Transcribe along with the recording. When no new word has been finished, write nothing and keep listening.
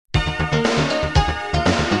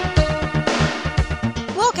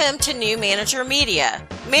Welcome to New Manager Media,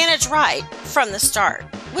 Manage Right from the Start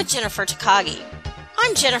with Jennifer Takagi.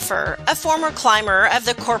 I'm Jennifer, a former climber of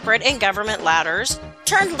the corporate and government ladders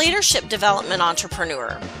turned leadership development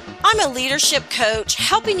entrepreneur. I'm a leadership coach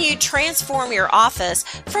helping you transform your office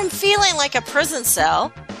from feeling like a prison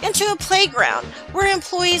cell into a playground where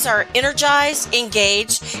employees are energized,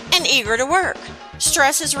 engaged, and eager to work.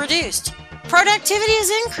 Stress is reduced. Productivity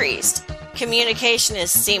is increased. Communication is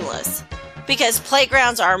seamless. Because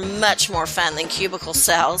playgrounds are much more fun than cubicle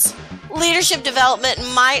cells. Leadership development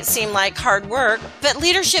might seem like hard work, but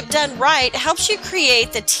leadership done right helps you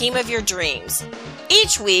create the team of your dreams.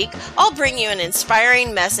 Each week, I'll bring you an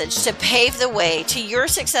inspiring message to pave the way to your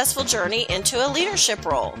successful journey into a leadership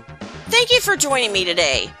role. Thank you for joining me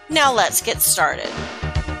today. Now let's get started.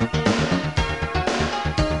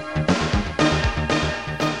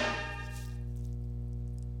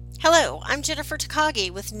 Hello, I'm Jennifer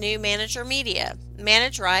Takagi with New Manager Media,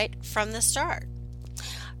 Manage Right from the Start.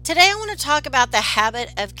 Today I want to talk about the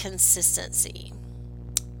habit of consistency.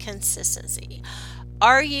 Consistency.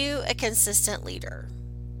 Are you a consistent leader?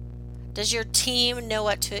 Does your team know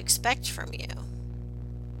what to expect from you?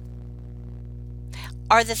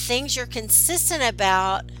 Are the things you're consistent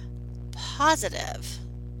about positive?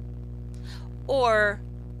 Or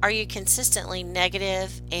are you consistently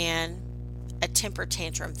negative and a temper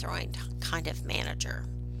tantrum throwing kind of manager?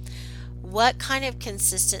 What kind of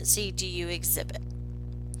consistency do you exhibit?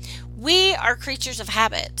 We are creatures of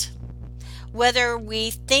habit. Whether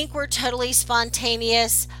we think we're totally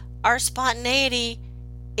spontaneous, our spontaneity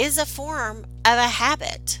is a form of a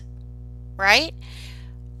habit, right?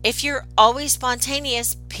 If you're always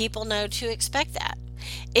spontaneous, people know to expect that.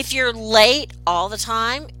 If you're late all the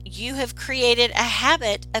time, you have created a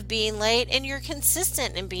habit of being late and you're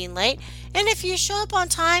consistent in being late. And if you show up on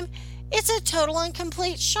time, it's a total and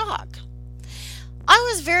complete shock. I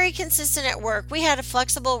was very consistent at work. We had a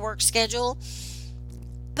flexible work schedule,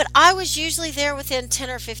 but I was usually there within 10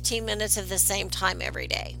 or 15 minutes of the same time every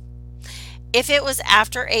day. If it was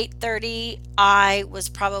after 8:30, I was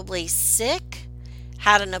probably sick,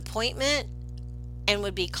 had an appointment, and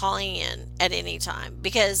would be calling in at any time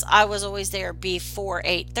because I was always there before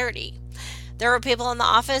 8:30. There were people in the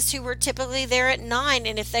office who were typically there at 9,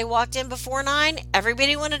 and if they walked in before 9,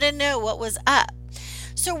 everybody wanted to know what was up.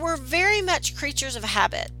 So we're very much creatures of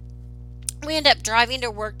habit. We end up driving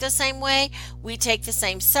to work the same way. We take the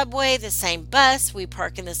same subway, the same bus. We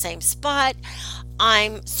park in the same spot.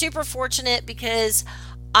 I'm super fortunate because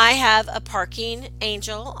I have a parking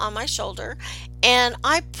angel on my shoulder, and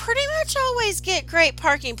I pretty much always get great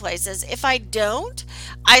parking places. If I don't,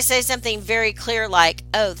 I say something very clear like,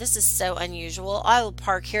 oh, this is so unusual. I will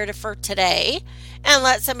park here for today and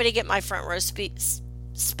let somebody get my front row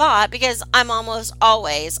spot because I'm almost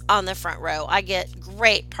always on the front row. I get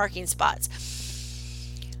great parking spots.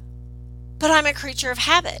 But I'm a creature of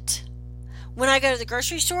habit. When I go to the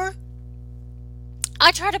grocery store,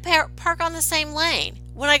 I try to park on the same lane.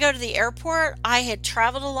 When I go to the airport, I had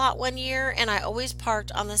traveled a lot one year and I always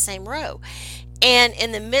parked on the same row. And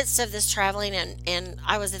in the midst of this traveling, and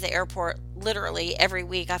I was at the airport literally every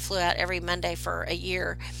week. I flew out every Monday for a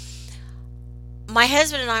year. My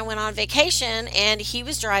husband and I went on vacation and he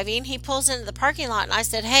was driving. He pulls into the parking lot and I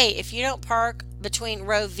said, hey, if you don't park between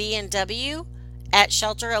row V and W at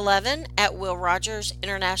Shelter 11 at Will Rogers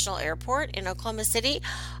International Airport in Oklahoma City,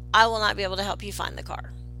 I will not be able to help you find the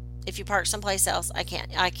car. If you park someplace else, I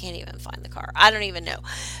can't even find the car. I don't even know.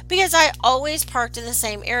 Because I always parked in the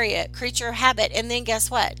same area, creature of habit. And then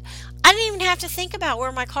guess what? I didn't even have to think about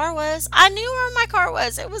where my car was. I knew where my car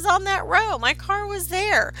was. It was on that row. My car was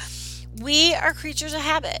there. We are creatures of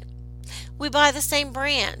habit. We buy the same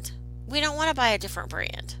brand. We don't want to buy a different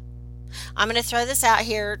brand. I'm going to throw this out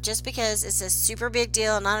here just because it's a super big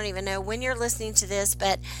deal and I don't even know when you're listening to this,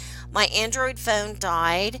 but my Android phone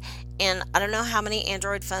died and I don't know how many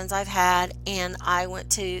Android phones I've had, and I went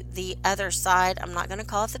to the other side. I'm not going to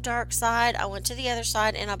call it the dark side. I went to the other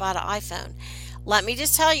side and I bought an iPhone. Let me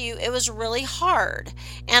just tell you, it was really hard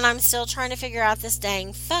and I'm still trying to figure out this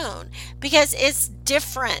dang phone because it's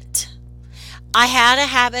different. I had a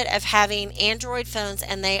habit of having Android phones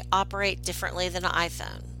and they operate differently than an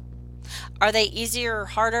iPhone. Are they easier or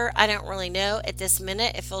harder? I don't really know. At this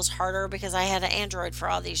minute, it feels harder because I had an Android for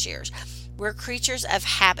all these years. We're creatures of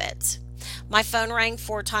habit. My phone rang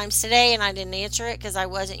 4 times today and I didn't answer it because I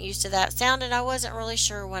wasn't used to that sound and I wasn't really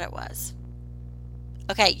sure what it was.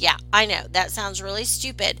 Okay, yeah, I know that sounds really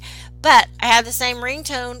stupid, but I had the same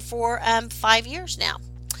ringtone for 5 years now.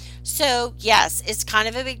 So yes, it's kind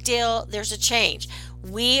of a big deal. There's a change.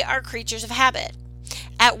 We are creatures of habit.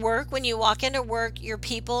 At work, when you walk into work, your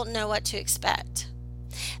people know what to expect.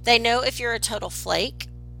 They know if you're a total flake.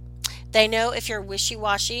 They know if you're wishy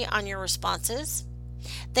washy on your responses.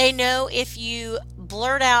 They know if you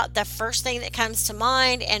blurt out the first thing that comes to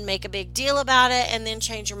mind and make a big deal about it and then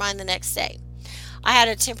change your mind the next day. I had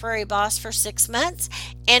a temporary boss for 6 months,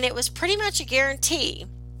 and it was pretty much a guarantee.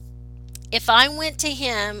 If I went to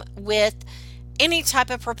him with any type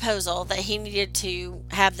of proposal that he needed to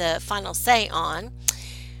have the final say on,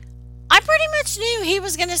 I pretty much knew he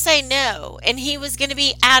was going to say no, and he was going to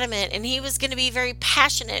be adamant, and he was going to be very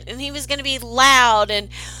passionate, and he was going to be loud, and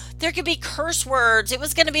there could be curse words. It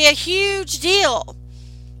was going to be a huge deal.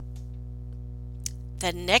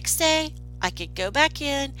 The next day, I could go back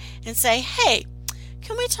in and say, hey,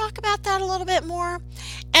 can we talk about that a little bit more?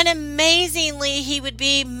 And amazingly, he would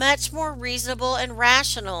be much more reasonable and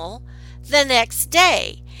rational the next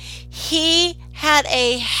day. He had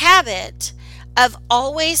a habit of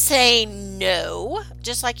always saying no,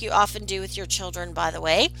 just like you often do with your children, by the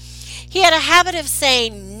way. He had a habit of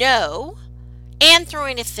saying no and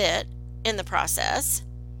throwing a fit in the process,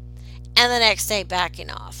 and the next day backing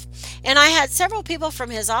off. And I had several people from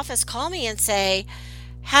his office call me and say,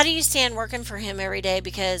 how do you stand working for him every day?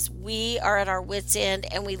 Because we are at our wits' end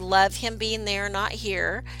and we love him being there, not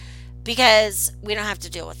here, because we don't have to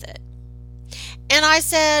deal with it. And I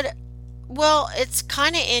said, well, it's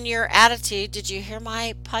kind of in your attitude. Did you hear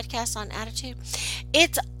my podcast on attitude?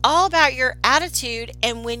 It's all about your attitude.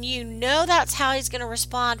 And when you know that's how he's going to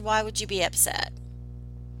respond, why would you be upset?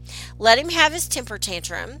 Let him have his temper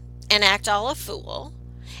tantrum and act all a fool.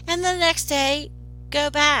 And the next day, go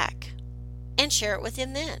back and share it with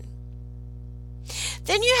him then.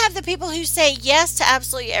 Then you have the people who say yes to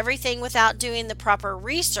absolutely everything without doing the proper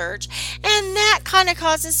research, and that kind of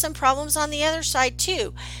causes some problems on the other side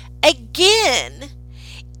too. Again,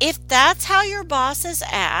 if that's how your bosses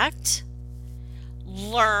act,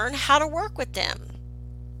 learn how to work with them.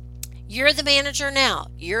 You're the manager now.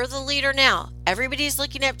 You're the leader now. Everybody's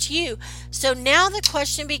looking up to you. So now the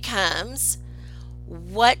question becomes,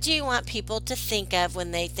 what do you want people to think of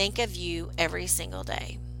when they think of you every single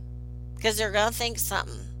day? Because they're going to think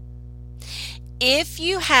something. If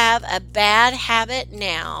you have a bad habit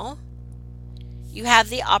now, you have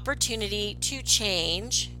the opportunity to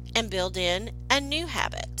change and build in a new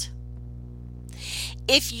habit.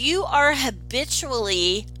 If you are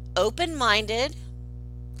habitually open-minded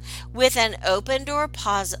with an open door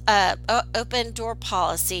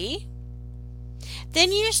policy,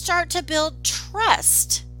 then you start to build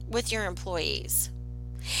trust with your employees.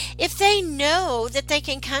 If they know that they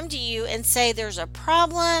can come to you and say there's a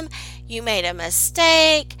problem, you made a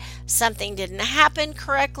mistake, something didn't happen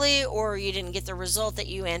correctly, or you didn't get the result that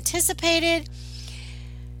you anticipated,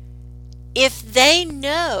 if they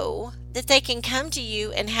know that they can come to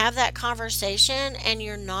you and have that conversation and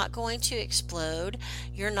you're not going to explode,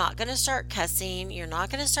 you're not going to start cussing, you're not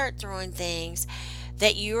going to start throwing things,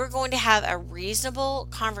 that you are going to have a reasonable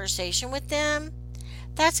conversation with them,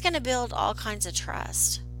 that's going to build all kinds of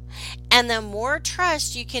trust. And the more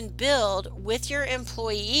trust you can build with your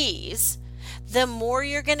employees, the more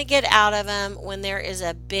you're going to get out of them when there is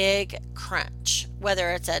a big crunch,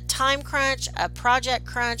 whether it's a time crunch, a project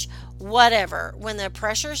crunch, whatever. When the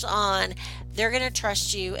pressure's on, they're going to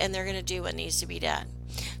trust you and they're going to do what needs to be done.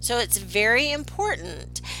 So it's very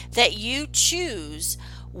important that you choose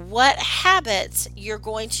what habits you're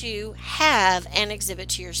going to have and exhibit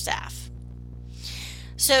to your staff.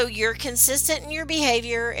 So you're consistent in your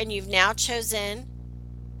behavior and you've now chosen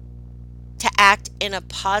to act in a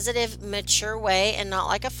positive, mature way and not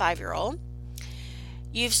like a 5-year-old.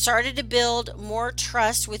 You've started to build more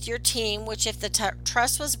trust with your team, which if the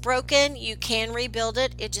trust was broken, you can rebuild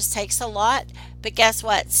it. It just takes a lot. But guess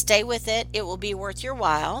what? Stay with it. It will be worth your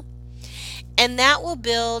while. And that will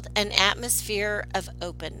build an atmosphere of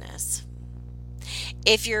openness.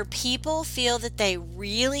 If your people feel that they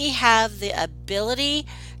really have the ability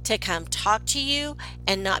to come talk to you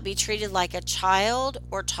and not be treated like a child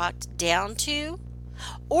or talked down to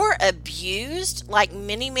or abused like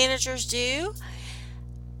many managers do,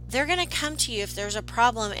 they're going to come to you if there's a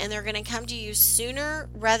problem, and they're going to come to you sooner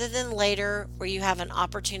rather than later where you have an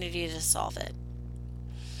opportunity to solve it.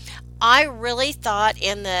 I really thought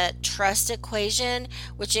in the trust equation,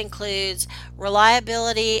 which includes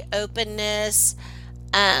reliability, openness,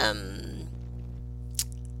 I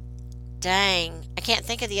can't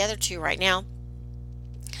think of the other two right now.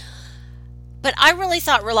 But I really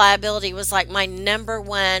thought reliability was like my number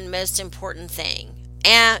one most important thing.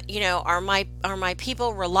 And are my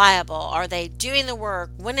people reliable? Are they doing the work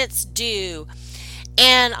when it's due?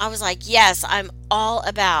 And I was like, yes, I'm all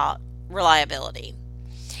about reliability.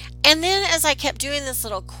 And then as I kept doing this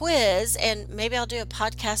little quiz, and maybe I'll do a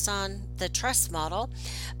podcast on the trust model,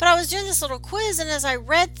 but I was doing this little quiz, and as I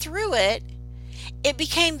read through it, it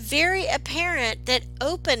became very apparent that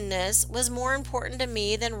openness was more important to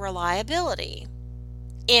me than reliability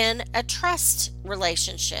in a trust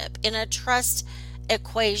relationship, in a trust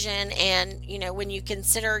equation, and when you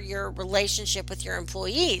consider your relationship with your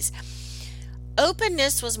employees.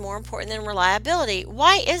 Openness was more important than reliability.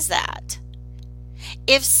 Why is that?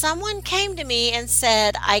 If someone came to me and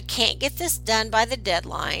said, I can't get this done by the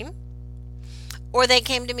deadline, or they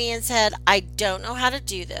came to me and said, I don't know how to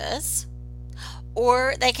do this,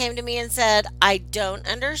 or they came to me and said, I don't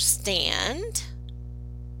understand,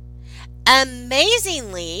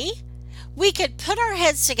 amazingly, we could put our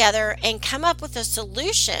heads together and come up with a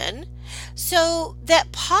solution so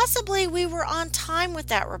that possibly we were on time with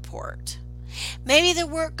that report. Maybe the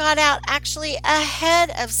work got out actually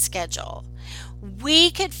ahead of schedule.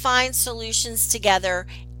 We could find solutions together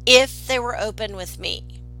if they were open with me.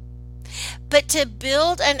 But to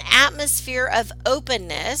build an atmosphere of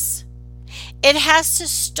openness, it has to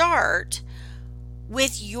start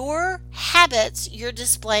with your habits you're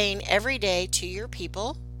displaying every day to your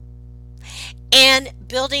people and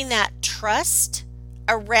building that trust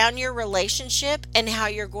around your relationship and how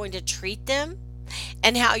you're going to treat them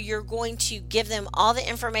and how you're going to give them all the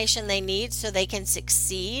information they need so they can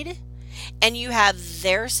succeed, and you have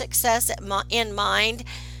their success in mind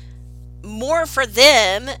more for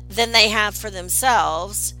them than they have for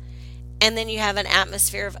themselves. And then you have an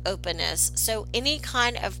atmosphere of openness. So any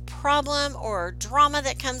kind of problem or drama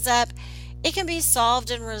that comes up, it can be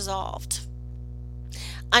solved and resolved.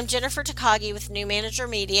 I'm Jennifer Takagi with New Manager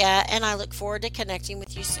Media, and I look forward to connecting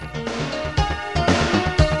with you soon.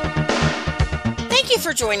 Thank you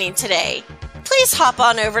for joining today. Please hop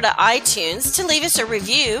on over to iTunes to leave us a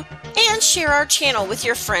review and share our channel with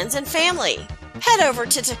your friends and family. Head over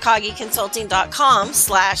to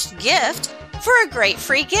takagiconsulting.com/gift for a great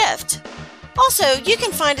free gift. Also, you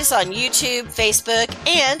can find us on YouTube, Facebook,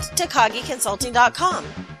 and takagiconsulting.com.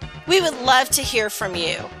 We would love to hear from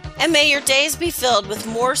you, and may your days be filled with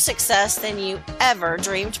more success than you ever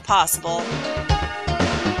dreamed possible.